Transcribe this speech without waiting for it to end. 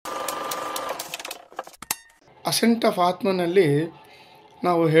Asset of ಆತ್ಮನಲ್ಲಿ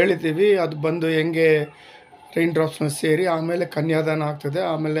ನಾವು ಹೇಳಿದ್ದೀವಿ, ಅದು ಬಂದು ಹೆಂಗೆ ರೈನ್ ಡ್ರಾಪ್ಸ್ನ ಸೇರಿ ಆಮೇಲೆ ಕನ್ಯಾದಾನ ಆಗ್ತದೆ,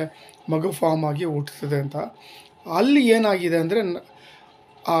 ಆಮೇಲೆ ಮಗು ಫಾರ್ಮ್ ಆಗಿ ಹುಟ್ಟುತ್ತದೆ ಅಂತ. ಅಲ್ಲಿ ಏನಾಗಿದೆ ಅಂದರೆ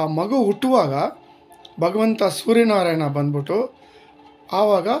ಆ ಮಗು ಹುಟ್ಟುವಾಗ ಭಗವಂತ ಸೂರ್ಯನಾರಾಯಣ ಬಂದ್ಬಿಟ್ಟು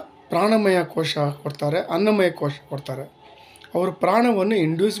ಆವಾಗ ಪ್ರಾಣಮಯ ಕೋಶ ಕೊಡ್ತಾರೆ, ಅನ್ನಮಯ ಕೋಶ ಕೊಡ್ತಾರೆ. ಅವರು ಪ್ರಾಣವನ್ನು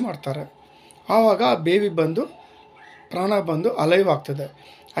ಇಂಡ್ಯೂಸ್ ಮಾಡ್ತಾರೆ. ಆವಾಗ ಆ ಬೇಬಿ ಬಂದು ಪ್ರಾಣ ಬಂದು ಅಲೈವ್ ಆಗ್ತದೆ.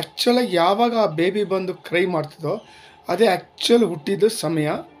 ಆ್ಯಕ್ಚುಲಾಗಿ ಯಾವಾಗ ಆ ಬೇಬಿ ಬಂದು ಕ್ರೈ ಮಾಡ್ತದೋ ಅದೇ ಆ್ಯಕ್ಚುಲ್ ಹುಟ್ಟಿದ ಸಮಯ.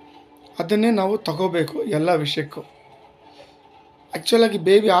 ಅದನ್ನೇ ನಾವು ತಗೋಬೇಕು ಎಲ್ಲ ವಿಷಯಕ್ಕೂ. ಆ್ಯಕ್ಚುಲಾಗಿ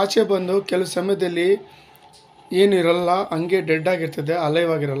ಬೇಬಿ ಆಚೆ ಬಂದು ಕೆಲವು ಸಮಯದಲ್ಲಿ ಏನಿರಲ್ಲ, ಹಂಗೆ ಡೆಡ್ ಆಗಿರ್ತದೆ,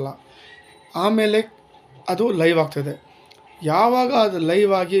 ಅಲೈವ್ ಆಗಿರಲ್ಲ. ಆಮೇಲೆ ಅದು ಲೈವ್ ಆಗ್ತದೆ. ಯಾವಾಗ ಅದು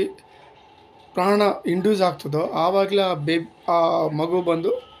ಲೈವ್ ಆಗಿ ಪ್ರಾಣ ಇಂಡ್ಯೂಸ್ ಆಗ್ತದೋ ಆವಾಗಲೇ ಆ ಮಗು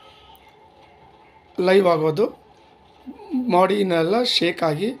ಬಂದು ಲೈವ್ ಆಗೋದು, ಬಾಡಿನೆಲ್ಲ ಶೇಕ್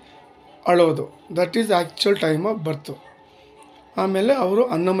ಆಗಿ ಅಳೋದು. That is actual time of birth. ಆಮೇಲೆ ಅವರು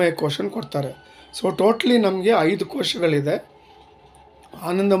ಅನ್ನಮಯ ಕೋಶನ ಕೊಡ್ತಾರೆ. ಸೊ ಟೋಟ್ಲಿ ನಮಗೆ 5 ಕೋಶಗಳಿದೆ.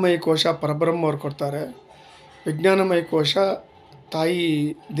 ಆನಂದಮಯ ಕೋಶ ಪರಬ್ರಹ್ಮ ಅವ್ರು ಕೊಡ್ತಾರೆ, ವಿಜ್ಞಾನಮಯ ಕೋಶ ತಾಯಿ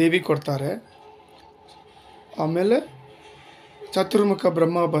ದೇವಿ ಕೊಡ್ತಾರೆ, ಆಮೇಲೆ ಚತುರ್ಮುಖ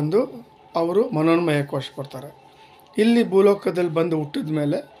ಬ್ರಹ್ಮ ಬಂದು ಅವರು ಮನೋನ್ಮಯ ಕೋಶ ಕೊಡ್ತಾರೆ. ಇಲ್ಲಿ ಭೂಲೋಕದಲ್ಲಿ ಬಂದು ಹುಟ್ಟಿದ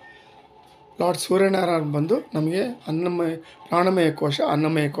ಮೇಲೆ ಲಾರ್ಡ್ ಸೂರ್ಯನಾರಾಯಣ ಬಂದು ನಮಗೆ ಪ್ರಾಣಮಯ ಕೋಶ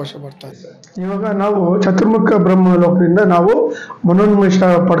ಅನ್ನಮಯ ಕೋಶ ಬರ್ತಾರೆ. ಇವಾಗ ನಾವು ಚತುರ್ಮುಖ ಬ್ರಹ್ಮ ಲೋಕದಿಂದ ನಾವು ಮನೋನ್ಮೇಷ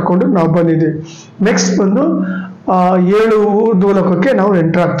ಪಡ್ಕೊಂಡು ನಾವು ಬಂದಿದ್ದೀವಿ. ನೆಕ್ಸ್ಟ್ ಬಂದು 7 ಊರ್ಧ್ವಲೋಕಕ್ಕೆ ನಾವು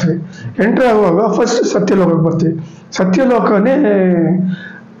ಎಂಟ್ರ್ ಆಗ್ತೀವಿ. ಎಂಟ್ರ್ ಆಗುವಾಗ ಫಸ್ಟ್ ಸತ್ಯಲೋಕಕ್ಕೆ ಬರ್ತೀವಿ. ಸತ್ಯಲೋಕನೇ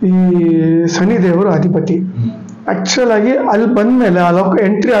ಈ ಶನಿದೇವರು ಅಧಿಪತಿ. ಆ್ಯಕ್ಚುಲ್ ಆಗಿ ಅಲ್ಲಿ ಬಂದಮೇಲೆ ಆ ಲೋಕ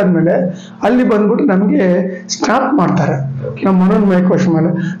ಎಂಟ್ರಿ ಆದಮೇಲೆ ಅಲ್ಲಿ ಬಂದ್ಬಿಟ್ಟು ನಮಗೆ ಸ್ಟಾಂಪ್ ಮಾಡ್ತಾರೆ ನಮ್ಮ ಮನೋನ್ಮಯ ಕೋಶ ಮೇಲೆ.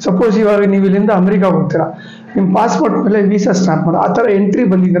 ಸಪೋಸ್ ಇವಾಗ ನೀವು ಇಲ್ಲಿಂದ ಅಮೆರಿಕಾಗೆ ಹೋಗ್ತೀರಾ, ನಿಮ್ಮ ಪಾಸ್ಪೋರ್ಟ್ ಮೇಲೆ ವೀಸಾ ಸ್ಟಾಂಪ್ ಮಾಡಿ ಆ ಥರ ಎಂಟ್ರಿ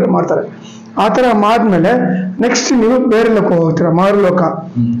ಬಂದಿದ್ದಾರೆ ಮಾಡ್ತಾರೆ. ಆ ಥರ ಮಾಡಿದ್ಮೇಲೆ ನೆಕ್ಸ್ಟ್ ನೀವು ಬೇರೆ ಲೋಕ ಹೋಗ್ತೀರಾ, ಮಾರುಲೋಕ.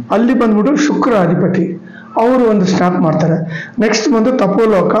 ಅಲ್ಲಿ ಬಂದ್ಬಿಟ್ಟು ಶುಕ್ರ ಅಧಿಪತಿ, ಅವರು ಒಂದು ಸ್ಟಾಂಪ್ ಮಾಡ್ತಾರೆ. ನೆಕ್ಸ್ಟ್ ಬಂದು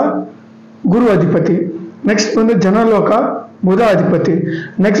ತಪೋಲೋಕ ಗುರು ಅಧಿಪತಿ. ನೆಕ್ಸ್ಟ್ ಬಂದು ಜನಲೋಕ ಬುಧ ಅಧಿಪತಿ.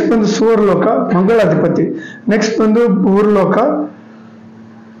 ನೆಕ್ಸ್ಟ್ ಬಂದು ಸೂರ್ಯಲೋಕ ಮಂಗಳ ಅಧಿಪತಿ. ನೆಕ್ಸ್ಟ್ ಬಂದು ಭೂರ್ಲೋಕ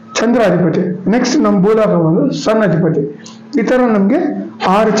ಚಂದ್ರ ಅಧಿಪತಿ. ನೆಕ್ಸ್ಟ್ ನಮ್ಮ ಭೂಲೋಕ ಬಂದು ಸನ್ ಅಧಿಪತಿ. ಈ ಥರ ನಮಗೆ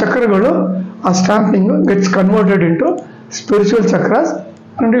 6 ಚಕ್ರಗಳು ಆ stamping gets converted into spiritual chakras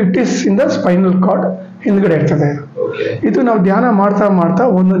and it is in the spinal cord ಹಿಂದ್ಗಡೆ ಇರ್ತದೆ. ಇದು ನಾವು ಧ್ಯಾನ ಮಾಡ್ತಾ ಮಾಡ್ತಾ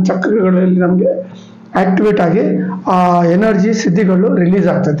ಒಂದೊಂದು ಚಕ್ರಗಳಲ್ಲಿ ನಮಗೆ ಆಕ್ಟಿವೇಟ್ ಆಗಿ ಆ ಎನರ್ಜಿ ಸಿದ್ಧಿಗಳು ರಿಲೀಸ್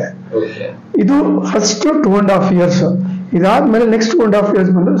ಆಗ್ತದೆ. ಇದು ಫಸ್ಟ್ 2.5 years. ಇದಾದ್ಮೇಲೆ ನೆಕ್ಸ್ಟ್ 2.5 years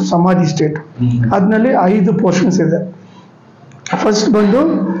ಬಂದು ಸಮಾಧಿ ಸ್ಟೇಟ್. ಅದ್ರಲ್ಲಿ 5 ಪೋರ್ಷನ್ಸ್ ಇದೆ. ಫಸ್ಟ್ ಬಂದು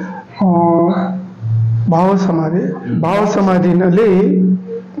ಭಾವ ಸಮಾಧಿ. ಭಾವ ಸಮಾಧಿನಲ್ಲಿ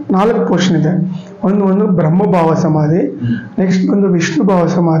 4 ಪೋರ್ಷನ್ ಇದೆ. ಒಂದು ಬ್ರಹ್ಮ ಭಾವ ಸಮಾಧಿ, ನೆಕ್ಸ್ಟ್ ಬಂದು ವಿಷ್ಣು ಭಾವ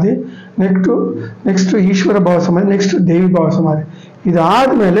ಸಮಾಧಿ, ನೆಕ್ಸ್ಟ್ ಈಶ್ವರ ಭಾವ ಸಮಾಧಿ, ನೆಕ್ಸ್ಟ್ ದೇವಿ ಭಾವ ಸಮಾಧಿ.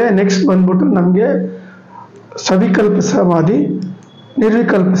 ಇದಾದ್ಮೇಲೆ ನೆಕ್ಸ್ಟ್ ಬಂದ್ಬಿಟ್ಟು ನಮಗೆ ಸವಿಕಲ್ಪ ಸಮಾಧಿ,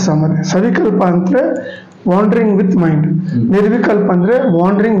 ನಿರ್ವಿಕಲ್ಪ ಸಮಾಧಿ. ಸವಿಕಲ್ಪ ಅಂದ್ರೆ ವಾಂಡ್ರಿಂಗ್ ವಿತ್ ಮೈಂಡ್, ನಿರ್ವಿಕಲ್ಪ ಅಂದ್ರೆ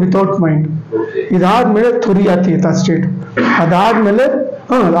ವಾಂಡ್ರಿಂಗ್ ವಿತೌಟ್ ಮೈಂಡ್. ಇದಾದ್ಮೇಲೆ ತುರಿಯಾತೀತ ಸ್ಟೇಟ್. ಅದಾದ್ಮೇಲೆ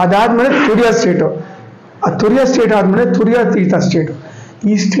ತುರಿಯಾ ಸ್ಟೇಟು. ಆ ತುರಿಯಾ ಸ್ಟೇಟ್ ಆದ್ಮೇಲೆ ತುರಿಯಾತೀತ ಸ್ಟೇಟ್.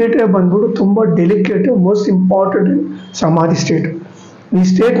 ಈ ಸ್ಟೇಟ್ ಬಂದ್ಬಿಟ್ಟು ತುಂಬಾ ಡೆಲಿಕೇಟ್, ಮೋಸ್ಟ್ ಇಂಪಾರ್ಟೆಂಟ್ ಸಮಾಧಿ ಸ್ಟೇಟ್. ಈ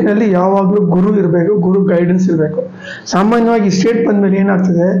ಸ್ಟೇಟ್ನಲ್ಲಿ ಯಾವಾಗಲೂ ಗುರು ಇರಬೇಕು, ಗುರು ಗೈಡೆನ್ಸ್ ಇರಬೇಕು. ಸಾಮಾನ್ಯವಾಗಿ ಈ ಸ್ಟೇಟ್ ಬಂದ್ಮೇಲೆ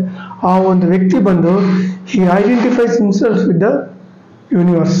ಏನಾಗ್ತದೆ, ಆ ಒಂದು ವ್ಯಕ್ತಿ ಬಂದು ಹಿ identifies himself with the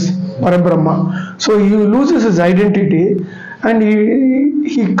universe, ಪರಬ್ರಹ್ಮ. So he loses his identity and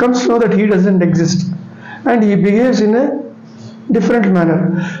he comes to know that he doesn't exist and he behaves in a different manner.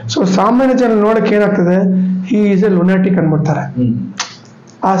 So ಸಾಮಾನ್ಯ ಜನ ನೋಡಕ್ಕೆ ಏನಾಗ್ತದೆ, he is a lunatic ಅನ್ಬಿಡ್ತಾರೆ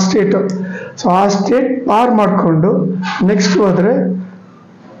ಆ state. So ಆ state ಪಾರ್ ಮಾಡಿಕೊಂಡು next ಹೋದ್ರೆ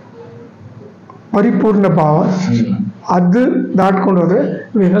ಪರಿಪೂರ್ಣ ಭಾವ, ಅದು ದಾಟ್ಕೊಂಡು ಹೋದ್ರೆ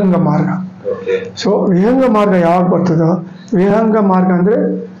ವಿಹಂಗ ಮಾರ್ಗ. ಸೊ ವಿಹಂಗ ಮಾರ್ಗ ಯಾವಾಗ ಬರ್ತದೋ, ವಿಹಂಗ ಮಾರ್ಗ ಅಂದ್ರೆ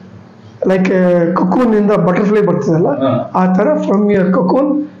ಲೈಕ್ ಕಕೂನ್ ಇಂದ ಬಟರ್ಫ್ಲೈ ಬರ್ತದಲ್ಲ, ಆ ತರ from your cocoon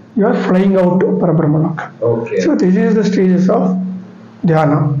you are flying out ಪರಬ್ರಹ್ಮಲೋಕ. So this is the stages of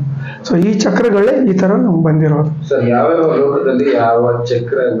ಧ್ಯಾನ. ಸೊ ಈ ಚಕ್ರಗಳೇ ಈ ತರ ನಮ್ಗೆ ಬಂದಿರೋದು. ಯಾವ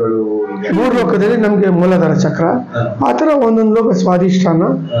ಚಕ್ರಗಳು? 3 ಲೋಕದಲ್ಲಿ ನಮ್ಗೆ ಮೂಲಾಧಾರ ಚಕ್ರ, ಆ ತರ ಒಂದೊಂದು ಲೋಕ ಸ್ವಾಧಿಷ್ಠಾನ,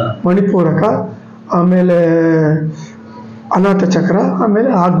 ಮಣಿಪೂರಕ, ಆಮೇಲೆ ಅನಾಥ ಚಕ್ರ, ಆಮೇಲೆ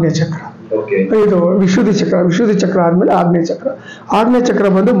ಆಗ್ನೇಯ ಚಕ್ರ. ಇದು ವಿಶುದ್ಧಿ ಚಕ್ರ. ವಿಶುದ್ಧಿ ಚಕ್ರ ಆದ್ಮೇಲೆ ಆಗ್ನೇಯ ಚಕ್ರ. ಆಗ್ನೇಯ ಚಕ್ರ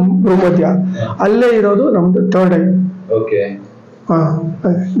ಬಂದು ಭೂಮಧ್ಯ, ಅಲ್ಲೇ ಇರೋದು ನಮ್ದು 3rd I.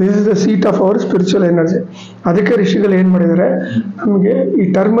 This is the seat of our spiritual energy. ಅದಕ್ಕೆ ಋಷಿಗಳು ಏನ್ ಮಾಡಿದ್ದಾರೆ, ನಮಗೆ ಈ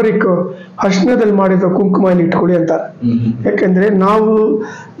ಟರ್ಮರಿಕ್ ಅರ್ಶಿಣದಲ್ಲಿ ಮಾಡಿದ ಕುಂಕುಮ ಇಟ್ಕೊಳ್ಳಿ ಅಂತಾರೆ. ಯಾಕೆಂದ್ರೆ ನಾವು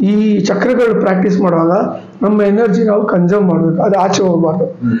ಈ ಚಕ್ರಗಳು ಪ್ರಾಕ್ಟೀಸ್ ಮಾಡುವಾಗ ನಮ್ಮ ಎನರ್ಜಿ ನಾವು ಕನ್ಸರ್ವ್ ಮಾಡಬೇಕು, ಅದು ಆಚೆ ಹೋಗಬಾರ್ದು.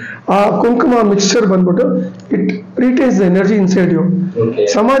 ಆ ಕುಂಕುಮ ಮಿಕ್ಸ್ಚರ್ ಬಂದ್ಬಿಟ್ಟು it retains the energy inside you. Okay.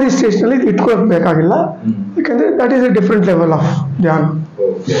 ಸಮಾಧಿ ಸ್ಟೇಜ್ನಲ್ಲಿ ಇಟ್ಕೊಳಕ್ ಬೇಕಾಗಿಲ್ಲ, ಯಾಕಂದ್ರೆ that is A different level of ಧ್ಯಾನ.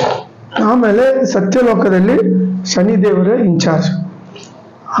 Okay. ಆಮೇಲೆ ಸತ್ಯಲೋಕದಲ್ಲಿ ಶನಿದೇವರೇ ಇನ್ಚಾರ್ಜ್.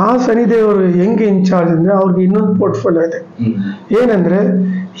 ಆ ಶನಿದೇವರು ಹೆಂಗೆ ಇನ್ಚಾರ್ಜ್ ಅಂದ್ರೆ ಅವ್ರಿಗೆ ಇನ್ನೊಂದು ಪೋರ್ಟ್ಫೋಲಿಯೋ ಇದೆ. ಏನಂದ್ರೆ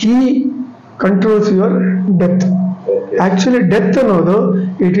ಈ controls your death. Okay. Actually death ಅನ್ನೋದು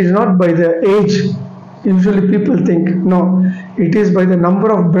it is not by the age. Usually people think no, it is by the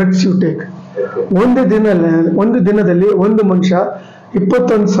number of breaths you take. ಒಂದು ದಿನದಲ್ಲಿ ಒಂದು ಮನುಷ್ಯ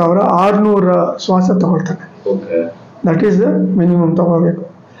 21,600 ಶ್ವಾಸ ತಗೊಳ್ತಾನೆ. Okay. That is the minimum ತಗೋಬೇಕು.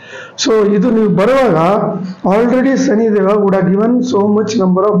 ಸೊ ಇದು ನೀವು ಬರುವಾಗ already Shani Dev would have given so much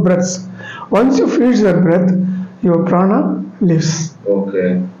number of breaths. Once you finish that breath your ಪ್ರಾಣ ಲಿವ್ಸ್. Okay.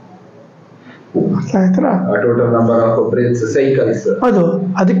 ಅರ್ಥ ಆಯ್ತಾ? Total number of breaths cycles. ಅದು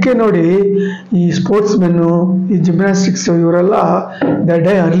ಅದಕ್ಕೆ ನೋಡಿ ಈ ಸ್ಪೋರ್ಟ್ಸ್ ಮೆನ್ನು, ಈ ಜಿಮ್ನಾಸ್ಟಿಕ್ಸ್ ಇವರೆಲ್ಲ the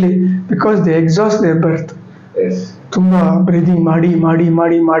dye early because they exhaust there birth. Yes. ತುಂಬಾ ಬ್ರೀದಿಂಗ್ ಮಾಡಿ ಮಾಡಿ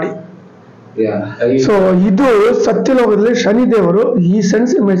ಮಾಡಿ ಮಾಡಿ. Yeah. ಸೊ ಇದು ಸತ್ಯಲೋಕದಲ್ಲಿ ಶನಿದೇವರು ಈ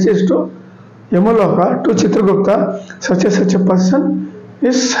sense message to ಯಮಲೋಕ to Chitragupta, such A person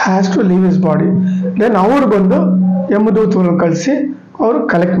is has to leave is body. Then ಅವ್ರು ಬಂದು ಯಮದೂತವನ್ನು ಕಳಿಸಿ ಅವರು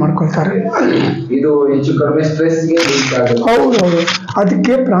ಕಲೆಕ್ಟ್ ಮಾಡ್ಕೊಳ್ತಾರೆ. ಇದು ಹೆಚ್ಚು ಕಡಿಮೆ ಸ್ಟ್ರೆಸ್ಗೆ ಲಿಂಕ್ ಆಗುತ್ತೆ. ಹೌದೌದು,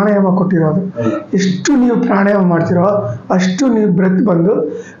 ಅದಕ್ಕೆ ಪ್ರಾಣಾಯಾಮ ಕೊಟ್ಟಿರೋದು. ಎಷ್ಟು ನೀವು ಪ್ರಾಣಾಯಾಮ ಮಾಡ್ತೀರೋ ಅಷ್ಟು ನೀವು ಬ್ರೆತ್ ಬಂದು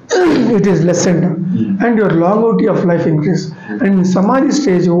it is ಲೆಸೆಂಡ್ and your longevity of life increase. And ಸಮಾಧಿ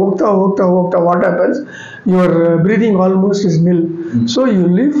ಸ್ಟೇಜ್ ಹೋಗ್ತಾ ಹೋಗ್ತಾ ಹೋಗ್ತಾ what happens, your breathing almost is nil. So you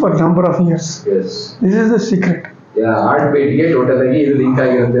live for number of years. This is the secret. Heart beat ಗೆ total ಆಗಿ ಇದು link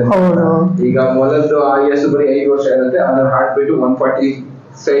ಆಗಿರುತ್ತೆ. ಹೌದು. ಈಗ ಮೊದಲದ್ದು ಆಯಸ್ಸು ಬರೀ 5 ವರ್ಷ ಇರುತ್ತೆ, ಅದರ heart beat 140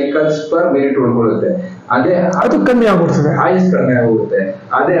 cycles per minute ಉಳ್ಕೊಳ್ಳುತ್ತೆ. ಅದೇ ಅದು ಕಮ್ಮಿ ಆಗ್ಬಿಡ್ತದೆ, ಆಯಸ್ ಕಡಿಮೆ ಆಗುತ್ತೆ.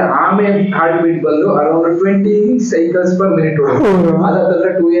 ಅದೇ ಆಮೇಲೆ ಹಾರ್ಟ್ ಬೀಟ್ ಬಂದು around 20 cycles per minute ಉಳ್ಕೊಳ್ಳುತ್ತೆ. ಅದಾದ್ರೆ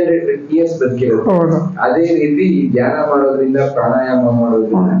 200 years ಬದುಕಿರುತ್ತೆ. ಅದೇ ರೀತಿ ಈ ಧ್ಯಾನ ಮಾಡೋದ್ರಿಂದ, ಪ್ರಾಣಾಯಾಮ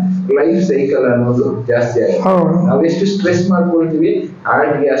ಮಾಡೋದ್ರಿಂದ ಲೈಫ್ ಸೈಕಲ್ ಅನ್ನೋದು ಜಾಸ್ತಿ ಆಗುತ್ತೆ. ನಾವೆಷ್ಟು ಸ್ಟ್ರೆಸ್ ಮಾಡ್ಕೊಳ್ತೀವಿ,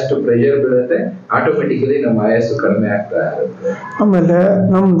 ಹಾರ್ಟ್ಗೆ ಅಷ್ಟು ಪ್ರೆಷರ್ ಬೀಳುತ್ತೆ, ಆಟೋಮೆಟಿಕಲಿ ನಮ್ಮ ಆಯಸ್ಸು ಕಡಿಮೆ ಆಗ್ತಾ ಇರುತ್ತೆ. ಆಮೇಲೆ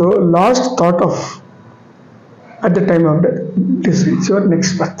ನಮ್ದು last thought of at the time of death, this is your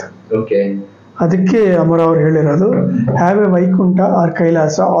next birth. Okay. ಅದಕ್ಕೆ ಅಮರ ಅವ್ರು ಹೇಳಿರೋದು, have A Vaikuntha R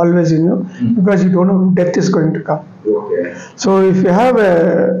Kailasa always in you, because you don't know death is going to come. So if you have A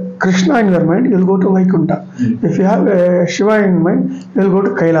Krishna in your mind, you will go to Vaikuntha. If you have A Shiva in mind, you will go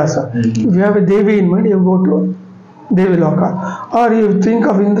to Kailasa. If you have A Devi in mind, you go to ದೇವಿಲೋಕ. Are you think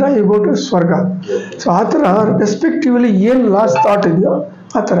of Indra, you go to ಸ್ವರ್ಗ. So ಆ ಥರ respectively ಏನು last thought ಇದೆಯೋ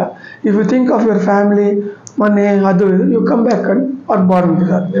ಆ ಥರ. If you think of your family, ಮನೆ, ಅದು ಇದು, you come back and are born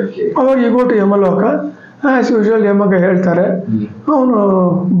ಇದ್ದಾರೆ. ಅವಾಗ you go to ಯಮಲೋಕ. As usual ಯಮಗೆ ಹೇಳ್ತಾರೆ, ಅವನು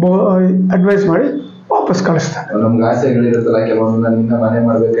ಅಡ್ವೈಸ್ ಮಾಡಿ ವಾಪಸ್ ಕಳಿಸ್ತಾನೆ. ನಮ್ಗೆ ಆಸೆಗಳಿರುತ್ತಲ್ಲ, ಕೆಲವೊಂದು ನಿನ್ನ ಮನೆ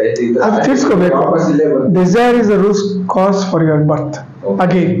ಮಾಡ್ಬೇಕಾಯ್ತು, ಅದು ತೀರ್ಸ್ಕೋಬೇಕು. Desire is the root cause for your birth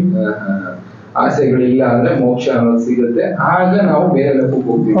again. ಆಸೆಗಳಿಲ್ಲ ಅಂದ್ರೆ ಮೋಕ್ಷ ಅನ್ನೋದು ಸಿಗುತ್ತೆ, ಆಗ ನಾವು ಬೇರೆ ಲೋಕಕ್ಕೆ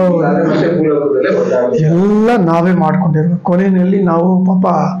ಹೋಗ್ತೀವಿ. ಮತ್ತೆ ಭೂಲೋಕದಲ್ಲೇ ಎಲ್ಲ ನಾವೇ ಮಾಡ್ಕೊಂಡಿರ್ಬೇಕು. ಕೊನೆಯಲ್ಲಿ ನಾವು ಪಾಪ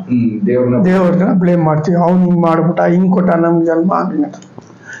ದೇವ್ರನ್ನ ಬ್ಲೇಮ್ ಮಾಡ್ತೀವಿ. ಅವ್ನು ಹಿಂಗ್ ಮಾಡ್ಬಿಟ್ಟ, ಹಿಂಗ್ ಕೊಟ್ಟ ನಮ್ಗೆ ಜನ್ಮ ಅಂತ.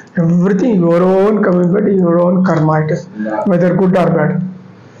 Everything your own commitment, your own ಕರ್ಮ it is, weather good R ಬ್ಯಾಡ್.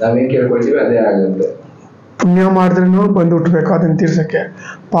 ನಾವೇನ್ ಕೇಳ್ಕೊಳ್ತೀವಿ ಅದೇ ಆಗುತ್ತೆ. ಪುಣ್ಯ ಮಾಡಿದ್ರೂ ಬಂದು ಹುಟ್ಟಬೇಕು ಅದನ್ನ ತೀರ್ಸಕ್ಕೆ,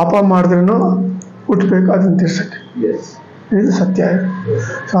 ಪಾಪ ಮಾಡಿದ್ರೂ ಹುಟ್ಟಬೇಕು ಅದನ್ನ ತೀರ್ಸಕ್ಕೆ. ಇದು ಸತ್ಯ.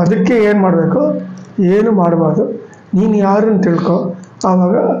 ಸೊ ಅದಕ್ಕೆ ಏನು ಮಾಡಬೇಕು, ಏನು ಮಾಡಬಾರ್ದು. ನೀನು ಯಾರನ್ನು ತಿಳ್ಕೊ,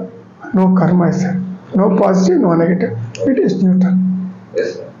 ಆವಾಗ ನೋ ಕರ್ಮ is there, no positive, no negative, it is neutral.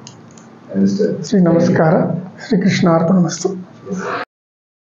 Shri ನಮಸ್ಕಾರ. ಶ್ರೀ ಕೃಷ್ಣ ಅರ್ಪಣಮಸ್ತು.